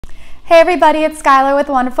Hey everybody, it's Skylar with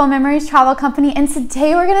Wonderful Memories Travel Company, and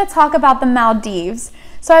today we're going to talk about the Maldives.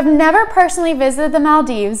 So I've never personally visited the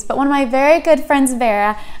Maldives, but one of my very good friends,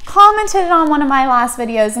 Vera, commented on one of my last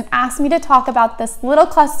videos and asked me to talk about this little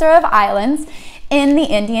cluster of islands in the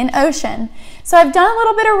Indian Ocean. So I've done a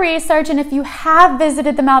little bit of research, and if you have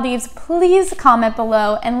visited the Maldives, please comment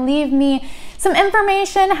below and leave me some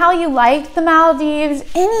information, how you liked the Maldives,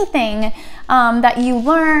 anything that you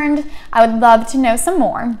learned. I would love to know some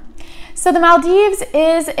more. So the Maldives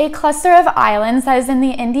is a cluster of islands that is in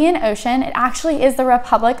the Indian Ocean. It actually is the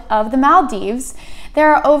Republic of the Maldives.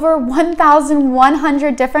 There are over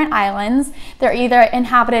 1,100 different islands. They're either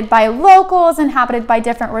inhabited by locals, inhabited by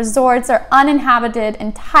different resorts, or uninhabited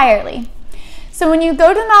entirely. So when you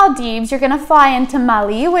go to the Maldives, you're gonna fly into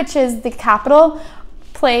Mali, which is the capital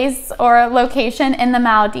place or location in the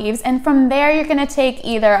Maldives. And from there, you're gonna take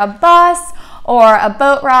either a bus or a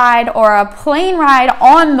boat ride or a plane ride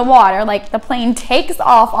on the water. Like the plane takes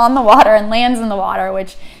off on the water and lands in the water,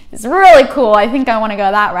 which is really cool. I think I want to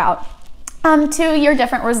go that route, to your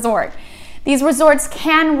different resort. These resorts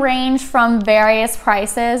can range from various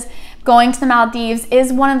prices. Going to the Maldives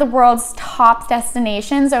is one of the world's top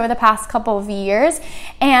destinations over the past couple of years,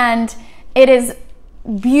 and it is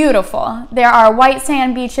beautiful. There are white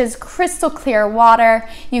sand beaches, crystal clear water.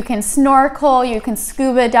 You can snorkel, you can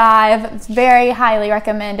scuba dive. It's very highly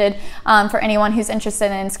recommended for anyone who's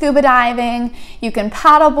interested in scuba diving. You can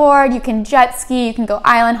paddleboard, you can jet ski, you can go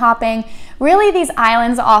island hopping. Really, these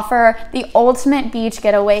islands offer the ultimate beach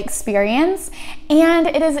getaway experience, and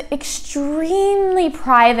it is extremely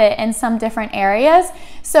private in some different areas.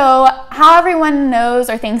 So how everyone knows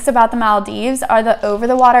or thinks about the Maldives are the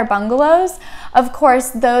over-the-water bungalows. Of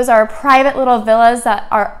course, those are private little villas that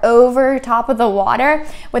are over top of the water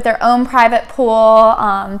with their own private pool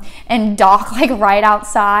and dock like right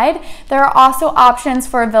outside. There are also options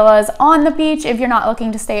for villas on the beach if you're not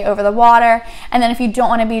looking to stay over the water. And then if you don't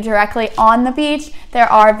want to be directly on the beach, there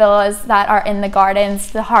are villas that are in the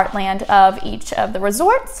gardens, the heartland of each of the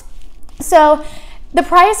resorts. So the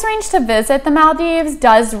price range to visit the Maldives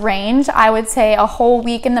does range. I would say a whole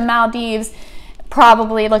week in the Maldives,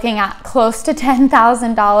 probably looking at close to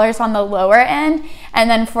 $10,000 on the lower end, and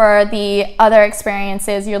then for the other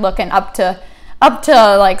experiences, you're looking up to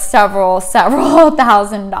like several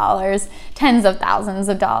 $1,000s, tens of thousands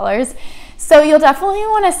of dollars. So you'll definitely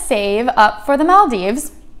want to save up for the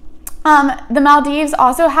Maldives. The Maldives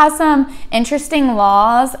also has some interesting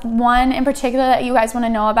laws. One in particular that you guys want to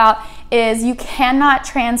know about is you cannot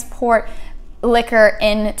transport liquor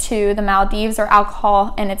into the Maldives or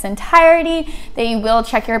alcohol in its entirety. They will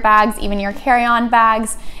check your bags, even your carry-on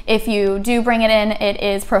bags. If you do bring it in, it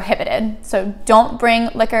is prohibited. So don't bring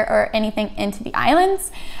liquor or anything into the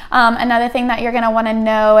islands. Another thing that you're gonna wanna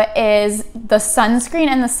know is the sunscreen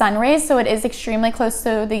and the sun rays. So it is extremely close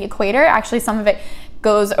to the equator. Actually, some of it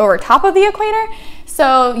goes over top of the equator.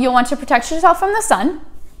 So you'll want to protect yourself from the sun.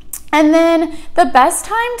 And then the best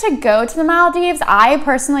time to go to the Maldives, I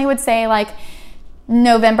personally would say like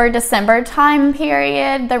November, December time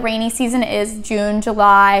period. The rainy season is June,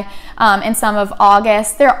 July, and some of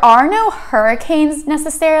August. There are no hurricanes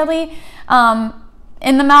necessarily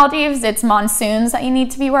in the Maldives. It's monsoons that you need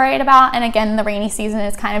to be worried about. And again, the rainy season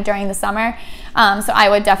is kind of during the summer. So I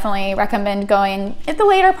would definitely recommend going at the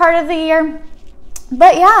later part of the year.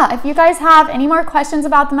 But yeah, if you guys have any more questions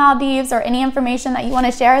about the Maldives or any information that you want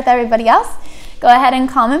to share with everybody else, go ahead and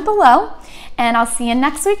comment below, and I'll see you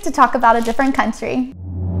next week to talk about a different country.